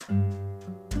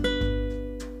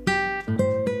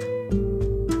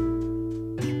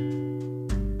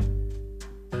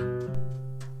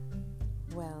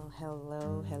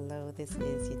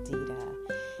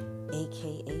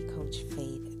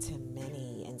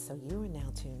So you are now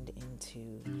tuned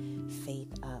into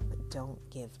Faith Up, Don't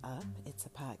Give Up. It's a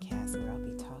podcast where I'll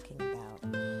be talking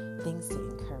about things to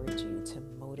encourage you, to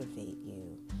motivate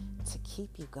you, to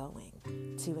keep you going,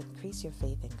 to increase your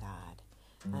faith in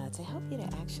God, to help you to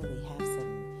actually have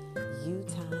some you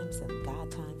time, some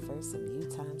God time first, some you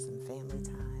time, some family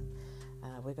time.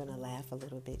 We're going to laugh a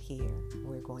little bit here.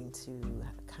 We're going to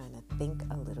kind of think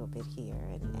a little bit here.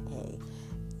 And hey,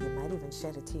 you might even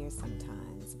shed a tear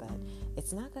sometimes, but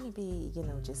it's not going to be,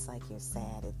 just like you're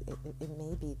sad. It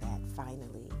may be that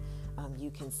finally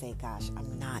you can say, gosh,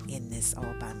 I'm not in this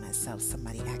all by myself.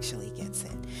 Somebody actually gets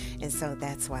it. And so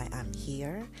that's why I'm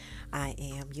here. I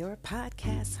am your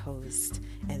podcast host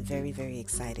and very, very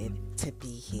excited to be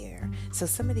here. So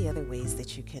some of the other ways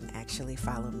that you can actually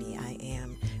follow me, I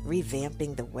am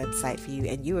revamping the website for you,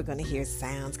 and you are going to hear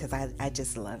sounds because I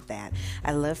just love that.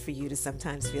 I love for you to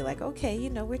sometimes feel like, okay,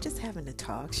 we're just having a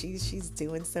talk. She's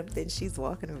doing something. She's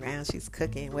walking around. She's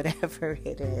cooking, whatever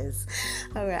it is.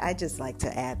 All right, I just like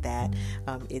to add that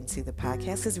into the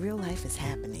podcast because real life is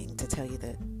happening. To tell you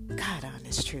the God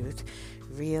honest truth,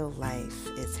 real life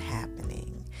is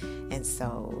happening. And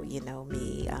so,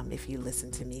 me, if you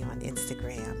listen to me on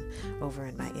Instagram, over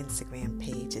in my Instagram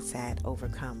page, it's at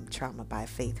Overcome Trauma by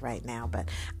Faith right now. But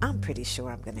I'm pretty sure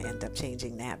I'm going to end up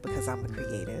changing that because I'm a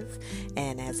creative.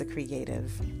 And as a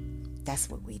creative, that's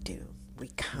what we do. We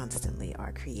constantly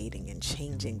are creating and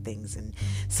changing things and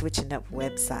switching up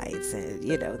websites and,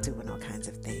 doing all kinds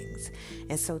of things.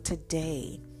 And so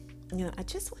today, I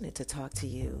just wanted to talk to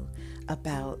you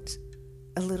about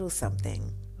a little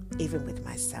something, even with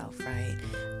myself, right?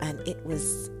 And it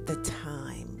was the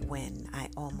time when I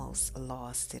almost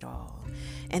lost it all.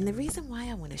 And the reason why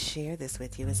I want to share this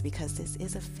with you is because this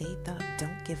is a Faith Up,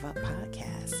 Don't Give Up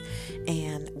podcast.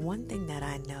 And one thing that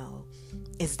I know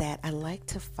is that I like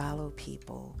to follow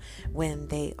people when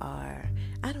they are,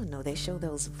 they show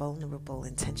those vulnerable,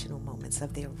 intentional moments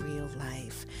of their real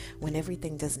life, when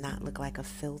everything does not look like a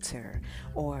filter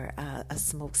or a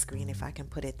smoke screen, if I can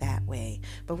put it that way,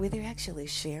 but where they're actually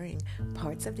sharing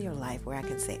parts of their life where I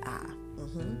can say,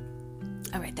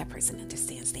 all right, that person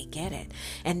understands, they get it.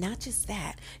 And not just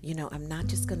that, I'm not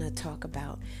just going to talk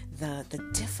about the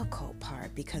difficult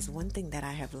part, because one thing that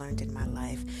I have learned in my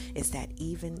life is that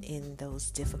even in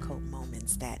those difficult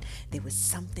moments, that there was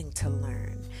something to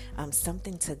learn,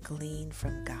 something to glean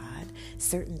from God,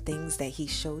 certain things that He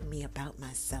showed me about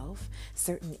myself,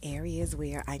 certain areas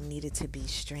where I needed to be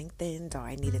strengthened, or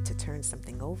I needed to turn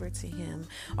something over to Him,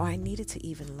 or I needed to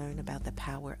even learn about the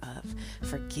power of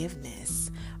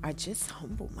forgiveness, or just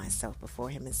humble myself before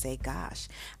Him and say, gosh,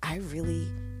 I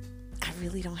really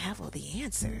don't have all the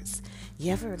answers.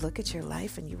 You ever look at your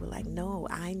life and you were like, no,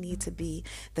 I need to be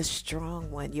the strong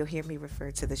one. You'll hear me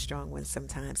refer to the strong one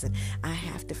sometimes, and I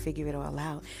have to figure it all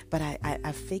out. But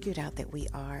I figured out that we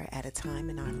are at a time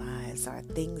in our lives, or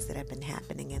things that have been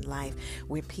happening in life,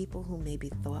 where people who maybe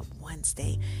thought once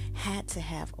they had to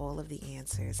have all of the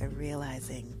answers are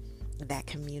realizing that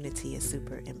community is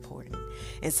super important.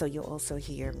 And so you'll also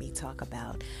hear me talk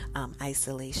about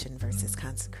isolation versus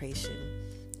consecration,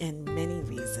 and many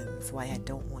reasons why I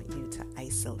don't want you to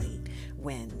isolate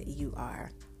when you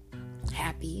are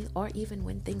happy, or even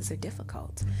when things are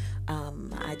difficult.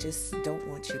 I just don't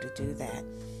want you to do that.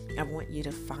 I want you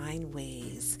to find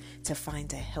ways to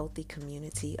find a healthy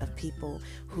community of people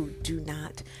who do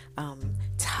not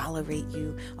tolerate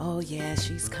you. Oh yeah,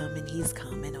 she's coming, he's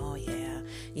coming. Oh yeah,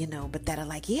 but that are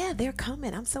like, yeah, they're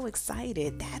coming. I'm so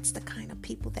excited. That's the kind of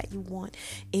people that you want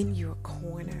in your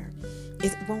corner.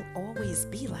 It won't always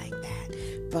be like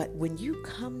that. But when you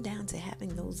come down to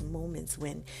having those moments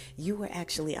when you are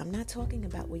actually, I'm not talking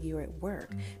about when you're at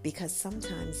work, because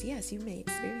sometimes, yes, you may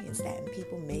experience that and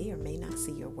people may or may not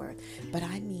see your worth. But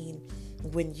I mean,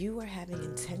 when you are having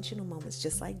intentional moments,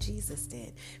 just like Jesus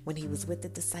did when He was with the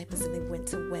disciples and they went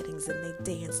to weddings and they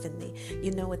danced and they,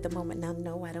 at the moment, now,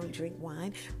 no, I don't drink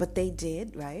wine, but they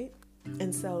did, right?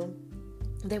 And so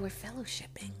they were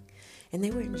fellowshipping. And they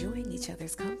were enjoying each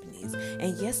other's companies.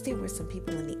 And yes, there were some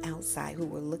people on the outside who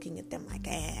were looking at them like,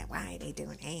 why are they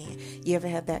doing, You ever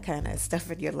have that kind of stuff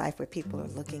in your life where people are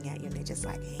looking at you and they're just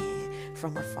like,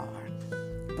 from afar?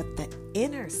 But the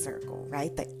inner circle,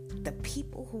 right? The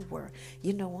people who were,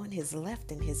 on His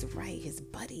left and His right, His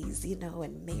buddies,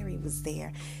 and Mary was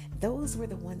there. Those were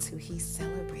the ones who He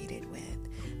celebrated with.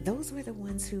 Those were the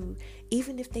ones who,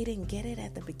 even if they didn't get it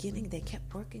at the beginning, they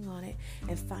kept working on it.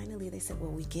 And finally they said, well,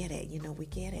 we get it. We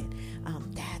get it.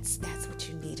 That's what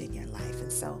you need in your life.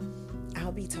 And so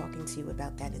I'll be talking to you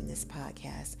about that in this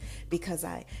podcast, because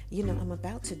I'm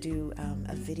about to do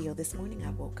a video. This morning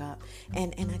I woke up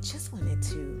and I just wanted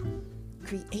to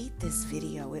create this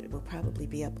video. It will probably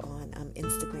be up on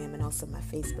Instagram and also my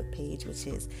Facebook page, which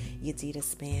is Yedidah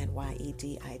Spann,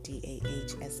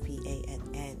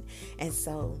 YEDIDAHSPANN. And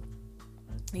so,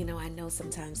 you know, I know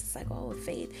sometimes it's like, oh,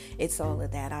 faith, it's all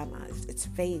of that. It's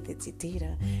faith, it's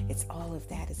Yedidah, it's all of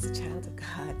that. It's a child of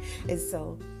God. And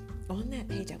so on that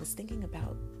page, I was thinking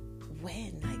about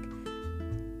when, like,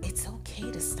 it's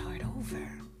okay to start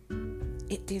over.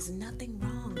 There's nothing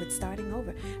wrong with starting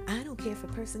over. I don't care if a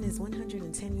person is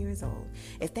 110 years old.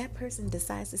 If that person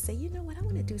decides to say, you know what, I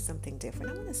want to do something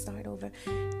different, I want to start over.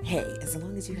 Hey, as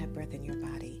long as you have breath in your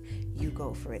body, you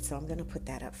go for it. So I'm going to put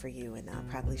that up for you, and I'll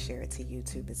probably share it to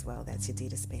YouTube as well. That's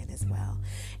Yedidah Spann as well.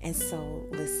 And so,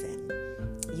 listen,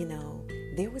 you know,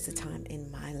 there was a time in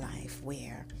my life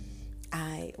where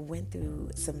I went through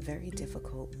some very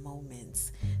difficult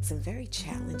moments, some very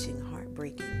challenging,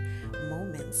 heartbreaking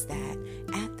moments that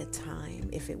at the time,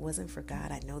 if it wasn't for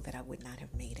God, I know that I would not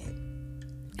have made it.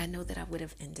 I know that I would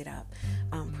have ended up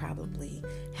probably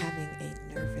having a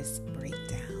nervous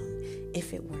breakdown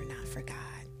if it were not for God.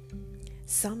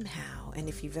 Somehow, and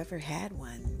if you've ever had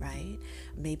one, right,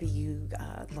 maybe you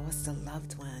lost a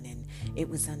loved one and it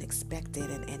was unexpected,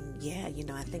 and yeah, you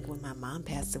know, I think when my mom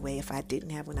passed away, if I didn't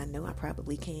have one, I know I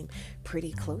probably came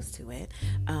pretty close to it.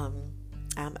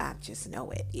 I just know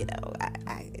it, you know.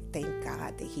 I thank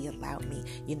God that He allowed me.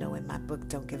 You know, in my book,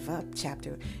 Don't Give Up,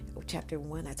 chapter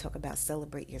 1, I talk about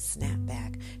celebrate your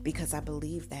snapback, because I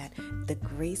believe that the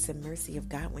grace and mercy of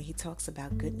God, when He talks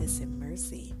about goodness and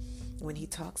mercy, when He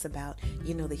talks about,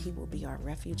 you know, that He will be our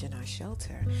refuge and our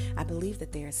shelter, I believe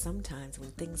that there are some times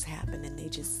when things happen and they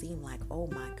just seem like, oh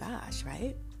my gosh,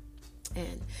 right?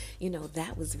 And, you know,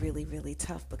 that was really, really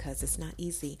tough, because it's not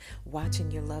easy watching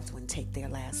your loved one take their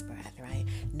last breath, right?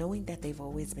 Knowing that they've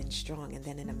always been strong, and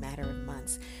then in a matter of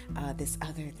months, this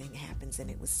other thing happens,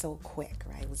 and it was so quick,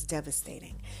 right? It was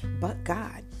devastating. But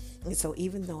God, and so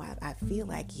even though I feel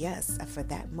like, yes, for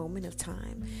that moment of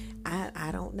time,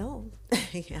 I don't know.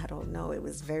 I don't know. It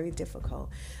was very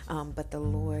difficult. But the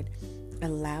Lord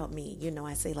allowed me, you know,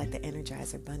 I say like the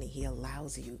Energizer Bunny, He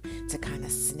allows you to kind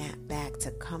of snap back,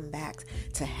 to come back,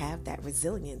 to have that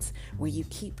resilience where you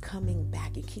keep coming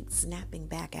back, you keep snapping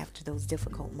back after those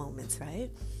difficult moments,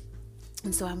 right?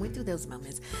 And so I went through those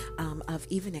moments of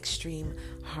even extreme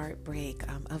heartbreak,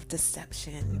 of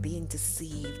deception, being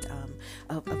deceived,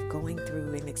 of going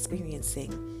through and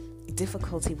experiencing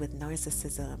difficulty with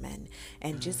narcissism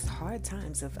and just hard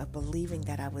times of believing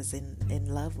that I was in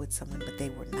love with someone, but they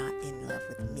were not in love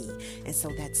with me. And so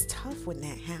that's tough when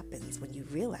that happens, when you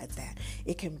realize that.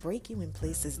 It can break you in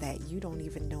places that you don't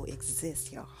even know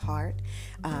exist. Your heart,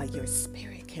 your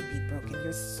spirit can be broken,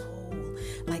 your soul.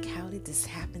 Like, how did this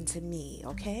happen to me?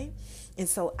 Okay? And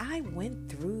so I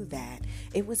went through that.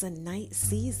 It was a night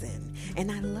season. And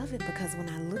I love it because when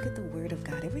I look at the Word of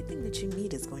God, everything that you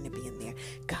need is going to be in there.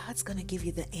 God's going to give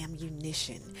you the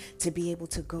ammunition to be able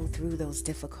to go through those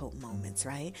difficult moments,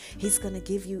 right? He's going to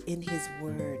give you in His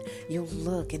Word. You'll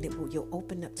look and you'll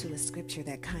open up to a scripture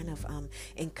that kind of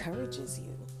encourages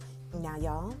you. Now,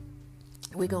 y'all,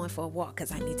 we're going for a walk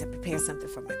because I need to prepare something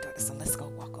for my daughter. So let's go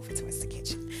walk over towards the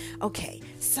kitchen. Okay,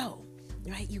 so,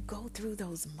 right, you go through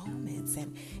those moments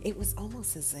and it was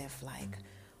almost as if like,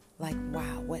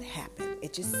 wow, what happened?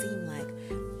 It just seemed like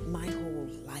my whole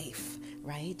life,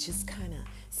 right, just kind of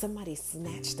somebody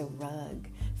snatched a rug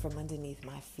from underneath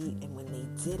my feet. And when they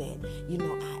did it, you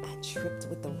know, I tripped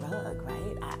with the rug,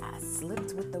 right? I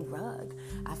slipped with the rug.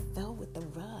 I fell with the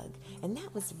rug. And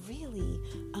that was really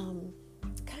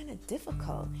kind of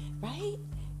difficult, right?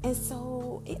 And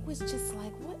so it was just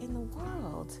like, what in the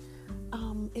world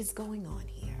is going on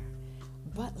here?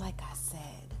 But like I said,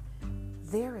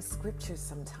 there are scriptures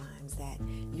sometimes that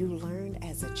you learned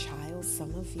as a child.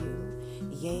 Some of you,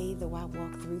 yea, though I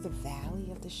walk through the valley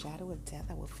of the shadow of death,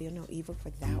 I will fear no evil, for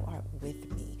thou art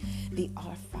with me. The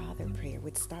Our Father prayer,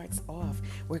 which starts off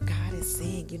where God is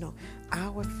saying, you know,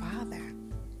 our Father,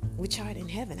 which art in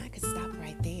heaven. I could stop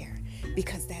right there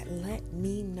because that let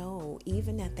me know,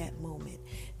 even at that moment,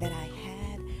 that I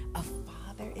had a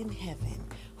Father in heaven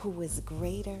who was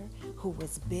greater, who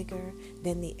was bigger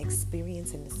than the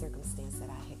experience and the circumstance that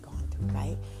I had gone through,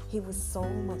 right? He was so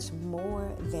much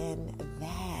more than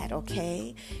that,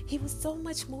 okay? He was so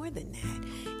much more than that.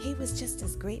 He was just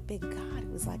this great big God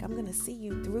who was like, I'm going to see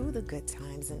you through the good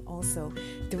times and also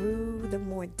through the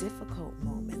more difficult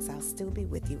moments. I'll still be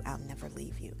with you. I'll never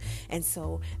leave you. And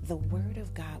so the Word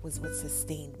of God was what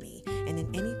sustained me. And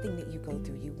in anything that you go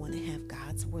through, you want to have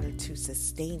God's word to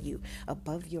sustain you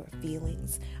above your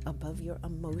feelings, above your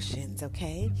emotions,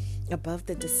 okay? Above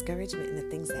the discouragement and the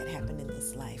things that happen in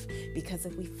this life. Because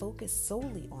if we focus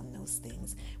solely on those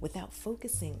things without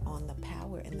focusing on the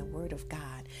power and the word of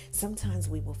God, sometimes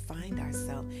we will find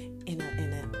ourselves in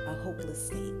a hopeless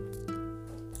state.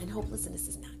 And hopelessness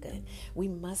is not good. We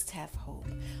must have hope.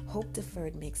 Hope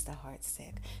deferred makes the heart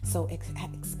sick. So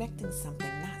expecting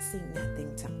something, not seeing that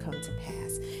thing to come to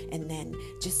pass, and then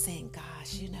just saying,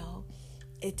 gosh,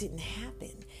 it didn't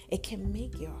happen. It can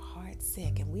make your heart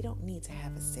sick, and we don't need to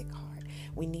have a sick heart.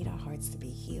 We need our hearts to be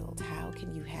healed. How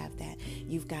can you have that?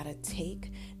 You've got to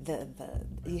take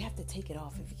you have to take it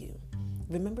off of you.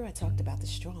 Remember, I talked about the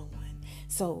strong one.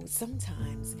 So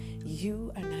sometimes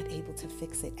you are not able to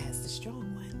fix it as the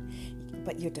strong one,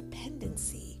 but your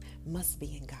dependency must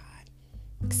be in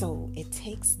God. So it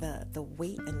takes the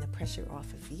weight and the pressure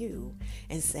off of you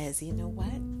and says, you know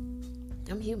what?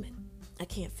 I'm human. I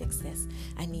can't fix this.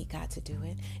 I need God to do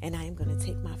it. And I am going to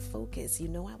take my focus. I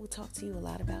will talk to you a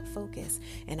lot about focus,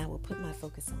 and I will put my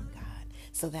focus on God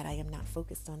so that I am not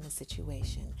focused on the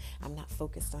situation. I'm not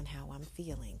focused on how I'm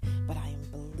feeling, but I am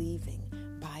believing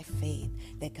by faith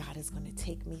that God is going to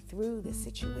take me through this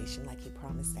situation like he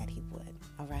promised that he would.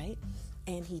 All right?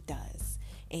 And he does.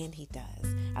 And he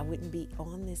does. I wouldn't be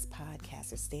on this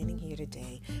podcast or standing here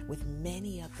today with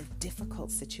many of the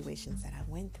difficult situations that I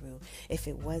went through if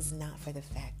it was not for the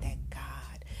fact that God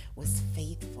was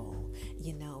faithful.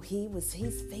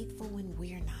 He's faithful when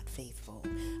we're not faithful.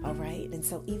 All right? And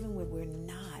so even when we're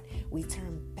not, we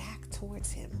turn back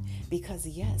towards him because,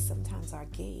 yes, sometimes our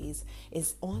gaze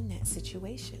is on that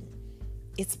situation.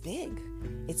 It's big.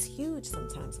 It's huge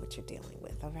sometimes what you're dealing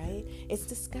with, all right? It's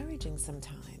discouraging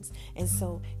sometimes. And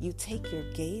so you take your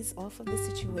gaze off of the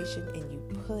situation and you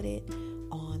put it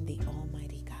on the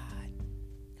Almighty God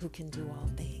who can do all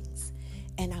things.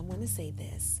 And I want to say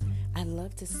this. I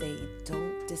love to say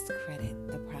don't discredit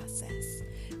the process,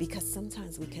 because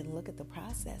sometimes we can look at the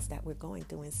process that we're going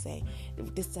through and say,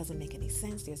 this doesn't make any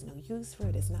sense. There's no use for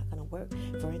it. It's not going to work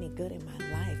for any good in my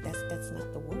life. That's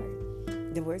not the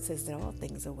word. The word says that all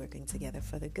things are working together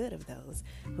for the good of those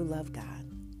who love God,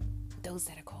 those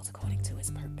that are called according to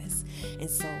his purpose. And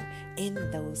so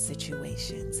in those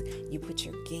situations, you put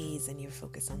your gaze and your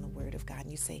focus on the word of God,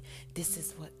 and you say, this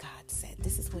is what God said.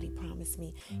 This is what he promised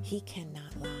me. He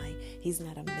cannot lie. He's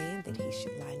not a man that he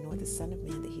should lie, nor the son of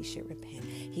man that he should repent.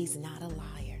 He's not a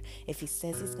liar. If he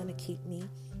says he's going to keep me,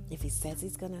 if he says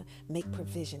he's going to make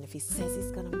provision, if he says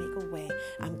he's going to make a way,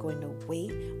 I'm going to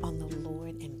wait on the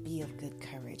Lord and be of good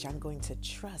courage. I'm going to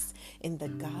trust in the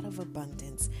God of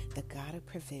abundance, the God of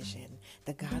provision,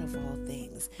 the God of all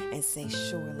things, and say,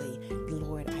 surely,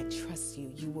 Lord, I trust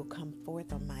you. You will come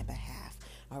forth on my behalf.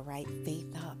 All right?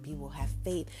 Faith up. You will have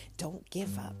faith. Don't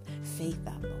give up. Faith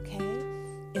up, okay?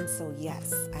 And so,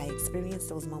 yes, I experienced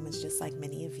those moments just like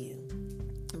many of you.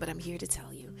 But I'm here to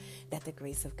tell you that the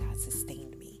grace of God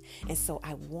sustained me. And so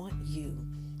I want you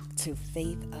to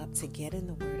faith up, to get in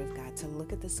the word of God, to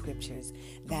look at the scriptures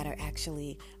that are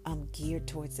actually geared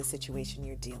towards the situation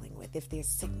you're dealing with. If there's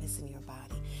sickness in your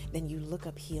body, then you look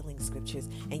up healing scriptures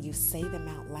and you say them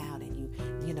out loud. And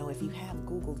if you have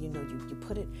Google, you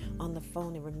put it on the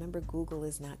phone. And remember, Google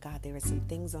is not God. There are some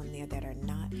things on there that are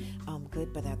not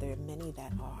good, but there are many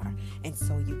that are. And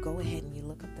so you go ahead and you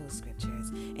look up those scriptures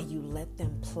and you let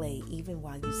them play even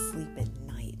while you sleep at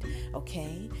night,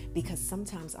 okay? Because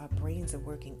sometimes our brains are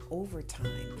working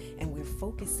overtime and we're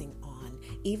focusing on,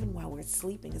 even while we're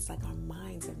sleeping, it's like our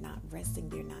minds are not resting,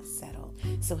 they're not settled.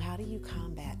 So how do you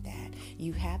combat that?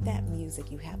 You have that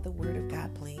music, you have the word of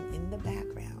God playing in the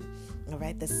background. All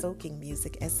right, the soaking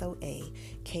music, SOAKING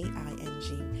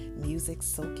music,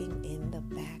 soaking in the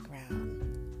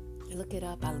background. Look it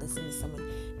up. I listen to some of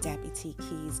Dappy T.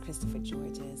 Keys, Christopher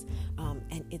George's,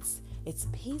 and it's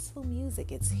peaceful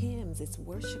music. It's hymns. It's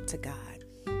worship to God.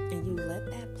 And you let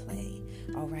that play,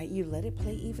 all right? You let it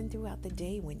play even throughout the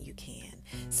day when you can,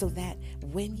 so that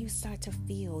when you start to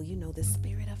feel, the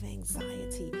spirit of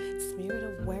anxiety, spirit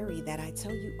of worry, that I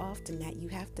tell you often that you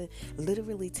have to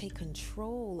literally take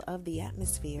control of the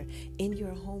atmosphere in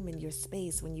your home, in your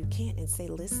space, when you can't, and say,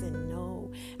 listen, no,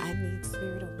 I need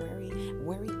spirit of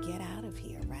worry, get out of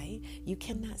here, right? You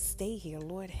cannot stay here.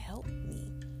 Lord, help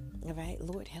me. All right,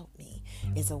 Lord, help me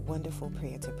is a wonderful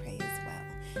prayer to pray as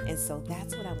well. And so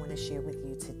that's what I want to share with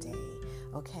you today,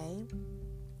 okay?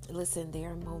 Listen,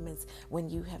 there are moments when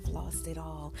you have lost it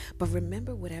all, but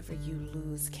remember, whatever you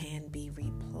lose can be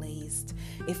replaced.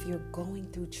 If you're going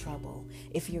through trouble,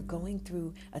 if you're going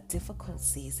through a difficult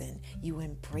season, you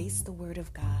embrace the word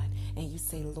of God and you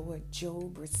say, Lord,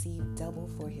 Job received double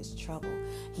for his trouble.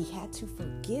 He had to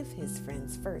forgive his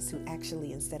friends first, who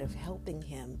actually, instead of helping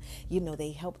him,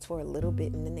 they helped for a little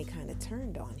bit and then they kind of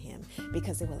turned on him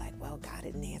because they were like, well, God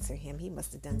didn't answer him. He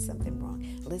must have done something wrong.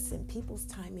 Listen, people's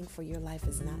timing for your life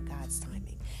is not God's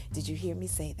timing. Did you hear me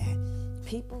say that?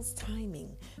 People's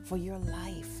timing for your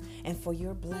life and for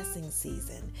your blessing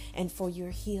season and for your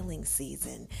healing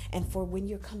season and for when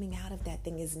you're coming out of that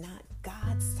thing is not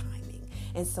God's timing.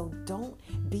 And so don't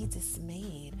be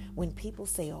dismayed when people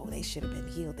say, oh, they should have been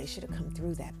healed. They should have come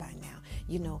through that by now.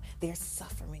 They're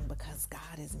suffering because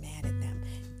God is mad at them.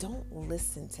 Don't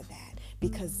listen to that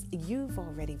because you've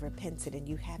already repented and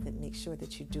you haven't made sure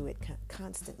that you do it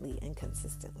constantly and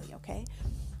consistently, okay?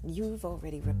 You've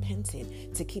already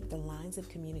repented to keep the lines of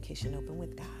communication open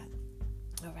with God.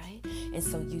 All right. And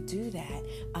so you do that.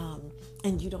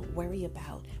 And you don't worry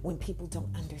about when people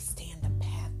don't understand the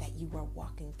path that you are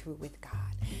walking through with God.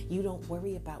 You don't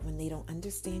worry about when they don't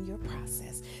understand your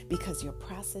process because your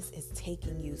process is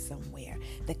taking you somewhere.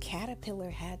 The caterpillar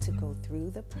had to go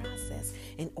through the process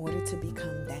in order to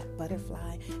become that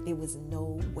butterfly. There was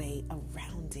no way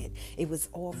around it. It was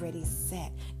already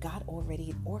set. God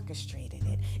already orchestrated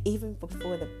it. Even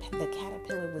before the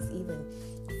caterpillar was even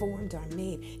formed or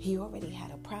made, he already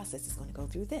had a process. It's going to go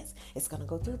through this. It's going to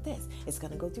go through this. It's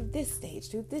going to go through this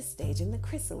stage, in the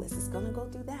chrysalis. It's going to go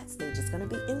through that stage. It's going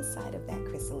to be inside of that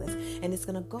chrysalis, and it's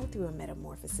going to go through a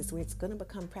metamorphosis where it's going to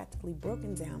become practically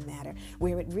broken down matter,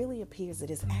 where it really appears it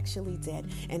is actually dead.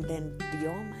 And then the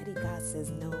Almighty God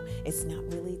says, no, it's not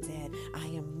really dead. I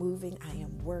am moving. I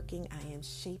am working. I am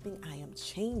shaping. I am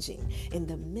changing in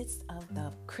the midst of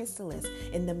the chrysalis,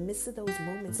 in the midst of those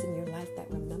moments in your life that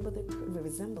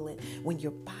resemble it when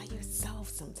you're by yourself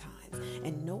sometimes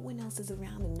and no one else is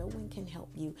around and no one can help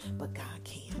you, but God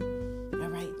can. All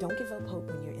right? Don't give up hope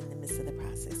when you're in the midst of the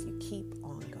process. You keep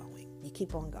on going. You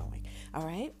keep on going. All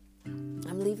right?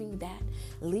 I'm leaving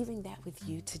that with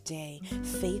you today.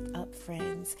 Faith up,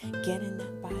 friends. Get in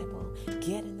that Bible.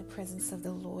 Get in the presence of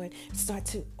the Lord. Start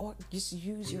to just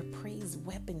use your praise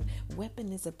weapon.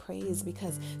 Weapon is a praise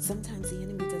because sometimes the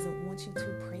enemy doesn't want you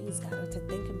to praise God or to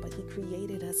thank him, but he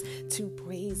created us to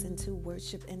praise and to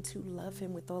worship and to love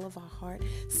him with all of our heart,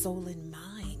 soul, and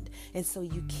mind. And so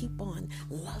you keep on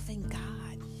loving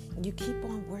God. You keep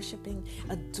on worshiping,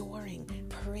 adoring,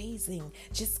 praising,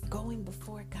 just going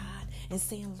before God and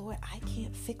saying, Lord, I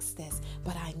can't fix this,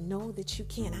 but I know that you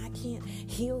can. I can't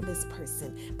heal this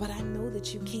person, but I know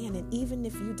that you can. And even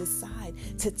if you decide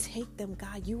to take them,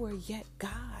 God, you are yet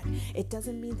God. It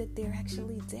doesn't mean that they're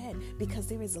actually dead because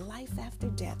there is life after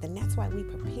death. And that's why we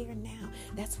prepare now.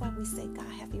 That's why we say, God,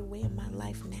 have your way in my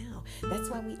life now. That's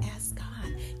why we ask God,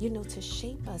 to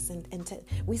shape us and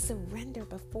we surrender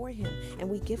before him and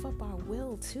we give up our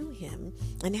will to him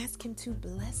and ask him to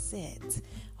bless it.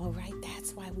 All right.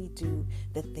 That's why we do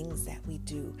the things that we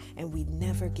do, and we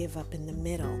never give up in the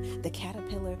middle. The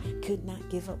caterpillar could not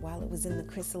give up while it was in the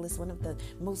chrysalis. One of the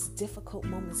most difficult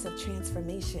moments of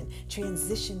transformation,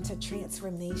 transition to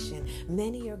transformation.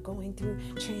 Many are going through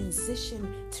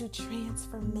transition to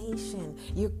transformation.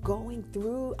 You're going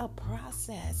through a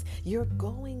process. You're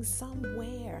going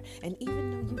somewhere. And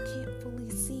even though you can't fully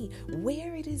see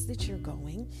where it is that you're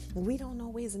going, we don't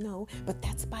always know, but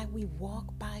that's why we walk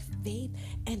by faith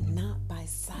and not by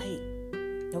sight.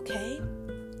 Okay?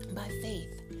 By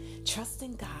faith.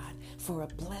 Trusting God for a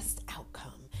blessed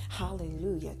outcome.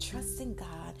 Hallelujah. Trusting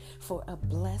God for a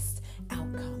blessed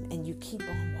outcome. And you keep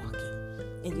on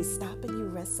walking. And you stop and you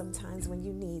rest sometimes when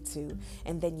you need to.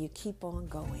 And then you keep on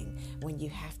going when you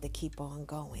have to keep on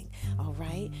going. All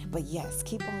right? But yes,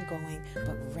 keep on going,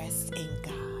 but rest in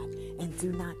God. And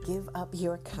do not give up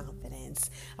your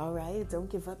confidence. All right? Don't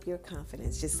give up your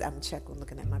confidence. I'm checking,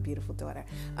 looking at my beautiful daughter.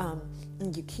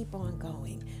 And you keep on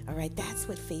going. All right? That's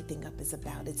what faithing up is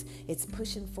about. It's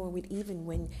pushing forward even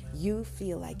when you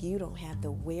feel like you don't have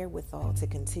the wherewithal to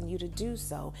continue to do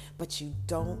so, but you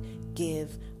don't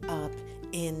give up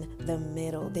in the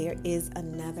middle. There is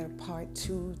another part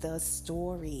to the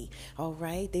story. All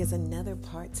right? There's another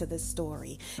part to the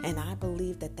story. And I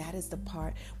believe that is the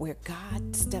part where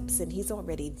God steps in. He's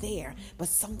already there. But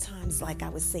sometimes, like I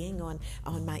was saying on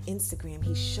my Instagram,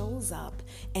 he shows up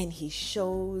and he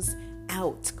shows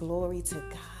out. Glory to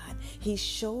God. He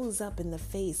shows up in the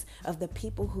face of the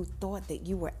people who thought that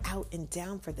you were out and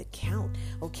down for the count,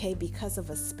 okay, because of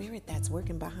a spirit that's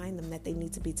working behind them that they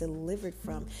need to be delivered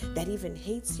from, that even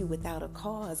hates you without a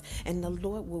cause. And the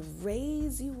Lord will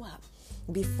raise you up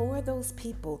before those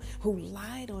people who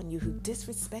lied on you, who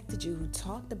disrespected you, who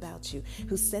talked about you,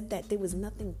 who said that there was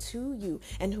nothing to you,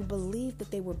 and who believed that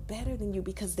they were better than you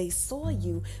because they saw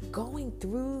you going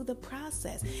through the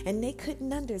process. And they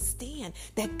couldn't understand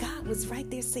that God was right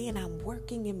there saying, I'm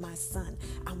working in my son.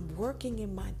 I'm working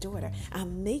in my daughter.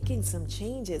 I'm making some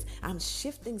changes. I'm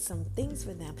shifting some things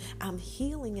for them. I'm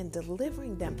healing and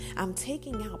delivering them. I'm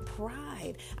taking out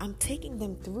pride. I'm taking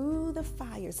them through the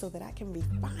fire so that I can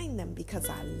refine them because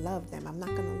I love them. I'm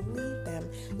not going to leave them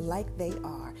like they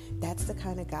are. That's the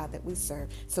kind of God that we serve.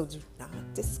 So do not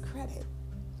discredit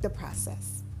the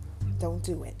process. Don't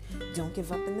do it. Don't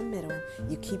give up in the middle.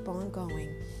 You keep on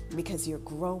going because you're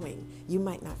growing. You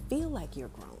might not feel like you're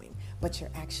growing, but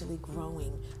you're actually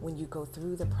growing when you go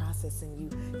through the process and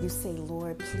you say,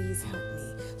 Lord, please help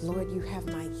me. Lord, you have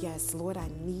my yes. Lord, I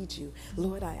need you.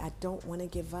 Lord, I don't want to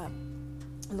give up.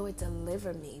 Lord,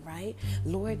 deliver me, right?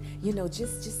 Lord,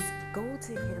 just go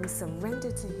to him,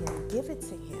 surrender to him, give it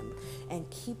to him, and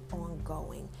keep on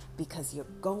going because you're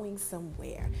going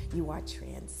somewhere. You are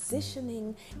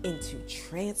transitioning into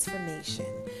transformation,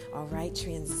 all right?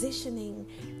 Transitioning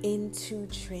into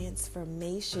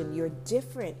transformation. You're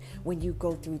different when you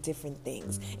go through different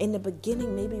things. In the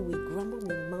beginning, maybe we grumble,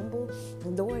 we mumble,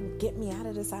 Lord, get me out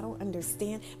of this. I don't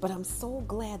understand. But I'm so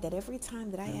glad that every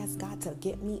time that I ask God to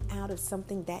get me out of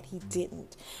something that he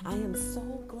didn't, I am so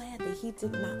glad that he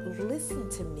did not listen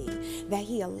to me, that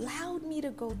he allowed me to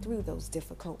go through those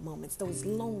difficult moments, those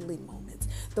lonely moments,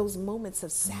 those moments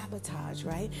of sabotage,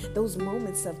 right? Those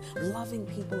moments of loving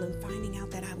people and finding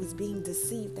out that I was being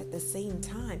deceived at the same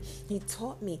time. He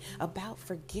taught me about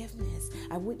forgiveness.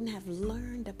 I wouldn't have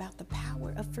learned about the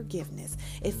power of forgiveness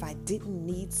if I didn't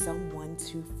need someone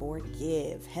to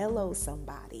forgive. Hello,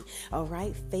 somebody. All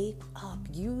right? Faith up.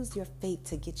 Use your faith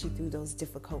to get you through those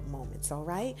difficult moments. All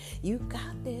right? You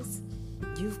got this.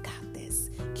 You've got this.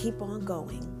 Keep on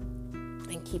going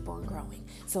and keep on growing.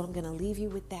 So I'm going to leave you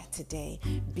with that today.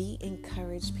 Be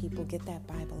encouraged, people. Get that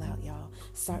Bible out, y'all.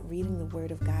 Start reading the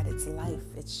Word of God. It's life.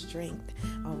 It's strength.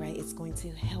 All right? It's going to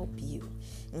help you.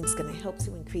 And it's going to help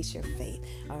to increase your faith.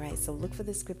 All right? So look for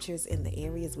the scriptures in the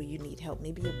areas where you need help.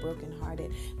 Maybe you're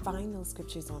brokenhearted. Find those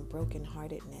scriptures on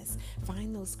brokenheartedness.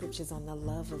 Find those scriptures on the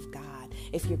love of God.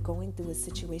 If you're going through a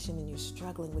situation and you're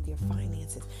struggling with your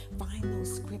finances, find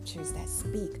those scriptures that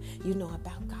speak,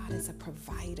 about God as a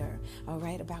provider. All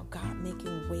right, about God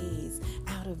making ways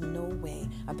out of no way,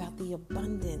 about the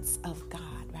abundance of God,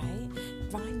 right?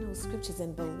 Find those scriptures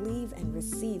and believe and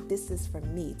receive. This is for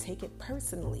me. Take it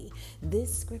personally.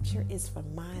 This scripture is for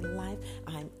my life.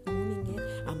 I'm owning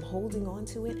it. I'm holding on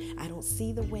to it. I don't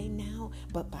see the way now,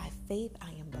 but by faith,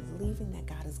 I am believing that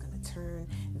God is going to turn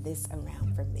this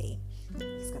around for me.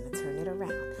 He's going to turn it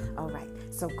around. All right,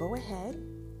 so go ahead.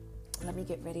 Let me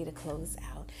get ready to close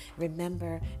out.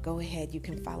 Remember, go ahead. You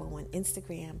can follow on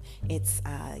Instagram. It's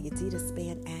Yadida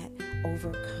Span at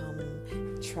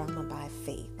Overcome Trauma by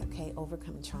Faith. Okay,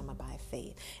 Overcome Trauma by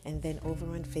Faith. And then over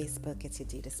on Facebook, it's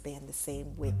Yadida Span. The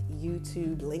same with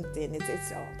YouTube, LinkedIn.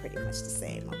 It's all pretty much the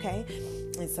same. Okay,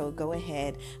 and so go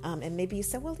ahead. And maybe you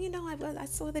said, well, I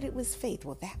saw that it was faith.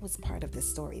 Well, that was part of the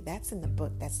story. That's in the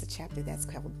book. That's the chapter that's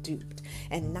called Duped,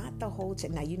 and not the whole.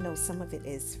 Now some of it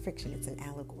is fiction. It's an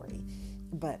allegory.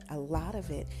 But a lot of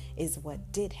it is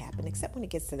what did happen, except when it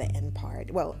gets to the end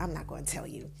part. Well, I'm not going to tell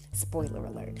you. Spoiler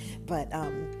alert. But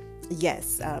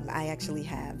yes, I actually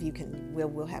have.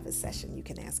 We'll have a session. You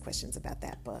can ask questions about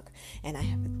that book. And I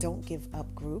have a Don't Give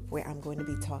Up group where I'm going to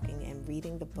be talking and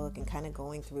reading the book and kind of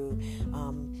going through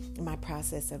my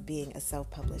process of being a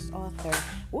self-published author.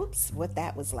 Whoops, what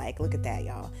that was like. Look at that,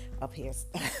 y'all. Up here,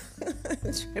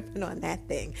 tripping on that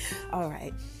thing. All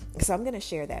right. So I'm going to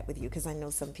share that with you because I know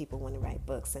some people want to write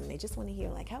books and they just want to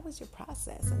hear, how was your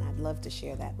process? And I'd love to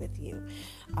share that with you.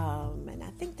 And I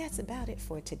think that's about it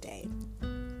for today.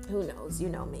 Who knows? You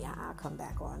know me. I'll come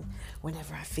back on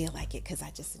whenever I feel like it because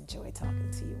I just enjoy talking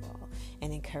to you all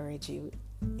and encourage you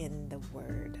in the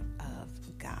Word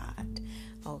of God.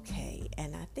 Okay,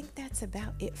 and I think that's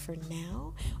about it for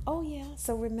now. Oh, yeah.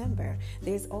 So remember,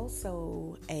 there's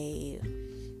also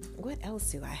what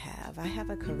else do I have? I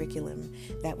have a curriculum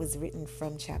that was written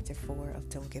from chapter 4 of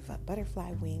Don't Give Up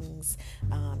Butterfly Wings.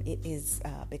 It is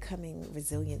becoming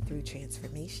resilient through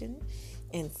transformation.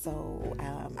 And so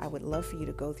I would love for you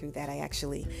to go through that. I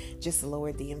actually just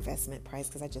lowered the investment price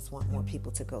because I just want more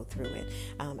people to go through it.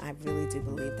 I really do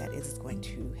believe that it is going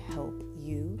to help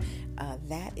you.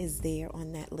 That is there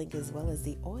on that link, as well as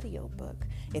the audio book.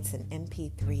 It's an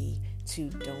MP3 to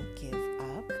Don't Give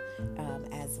Up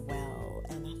as well.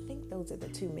 And I think those are the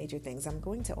two major things. I'm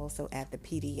going to also add the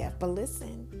PDF. But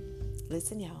listen,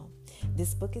 y'all.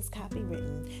 This book is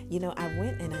copywritten. I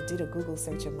went and I did a Google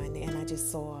search of my name, and I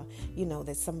just saw,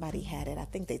 that somebody had it. I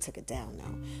think they took it down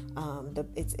now.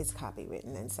 It's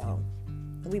copywritten, and so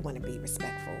we want to be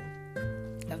respectful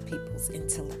of people's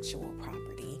intellectual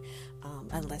property,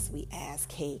 unless we ask,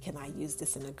 hey, can I use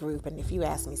this in a group? And if you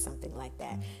ask me something like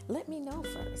that, let me know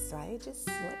first, right? Just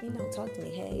let me know. Talk to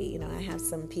me. Hey, I have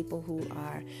some people who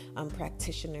are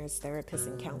practitioners, therapists,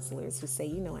 and counselors who say,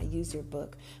 I use your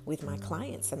book with my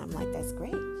clients. And I'm like, that's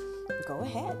great. Go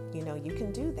ahead. You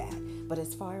can do that. But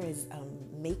as far as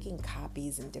making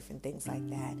copies and different things like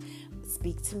that,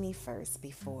 speak to me first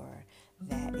before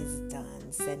that is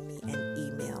done. Send me an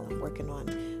email. I'm working on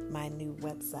my new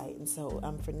website, and so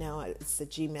for now it's a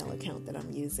Gmail account that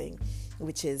I'm using,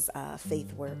 which is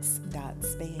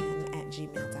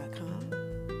faithworks.span@gmail.com.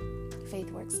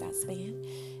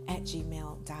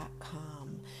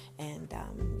 faithworks.span@gmail.com. And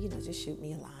just shoot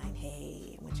me a line.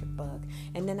 Hey, I want your book.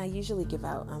 And then I usually give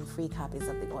out free copies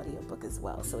of the audiobook as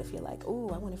well. So if you're like, oh,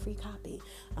 I want a free copy,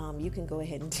 you can go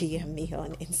ahead and DM me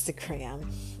on Instagram.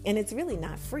 And it's really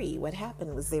not free. What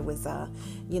happened was there was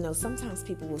sometimes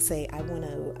people will say, I want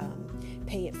to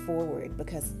pay it forward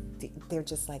because they're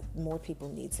just like, more people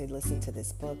need to listen to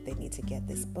this book. They need to get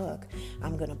this book.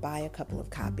 I'm going to buy a couple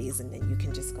of copies, and then you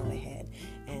can just go ahead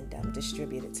and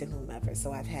distribute it to whomever.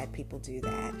 So I've had people do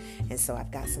that. And so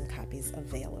I've got some copies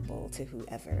available to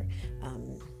whoever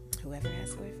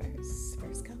has for it first.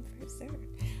 First come, first served.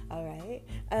 All right.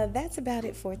 That's about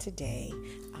it for today.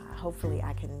 Hopefully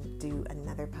I can do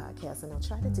another podcast, and I'll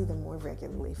try to do them more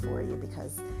regularly for you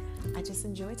because I just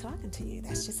enjoy talking to you.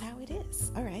 That's just how it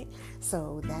is. All right.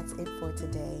 So that's it for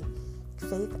today.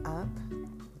 Faith up.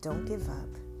 Don't give up.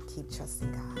 Keep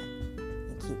trusting God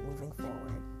and keep moving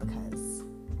forward, because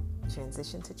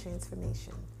transition to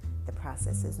transformation, the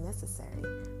process is necessary,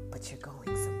 but you're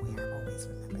going somewhere. Always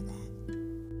remember that.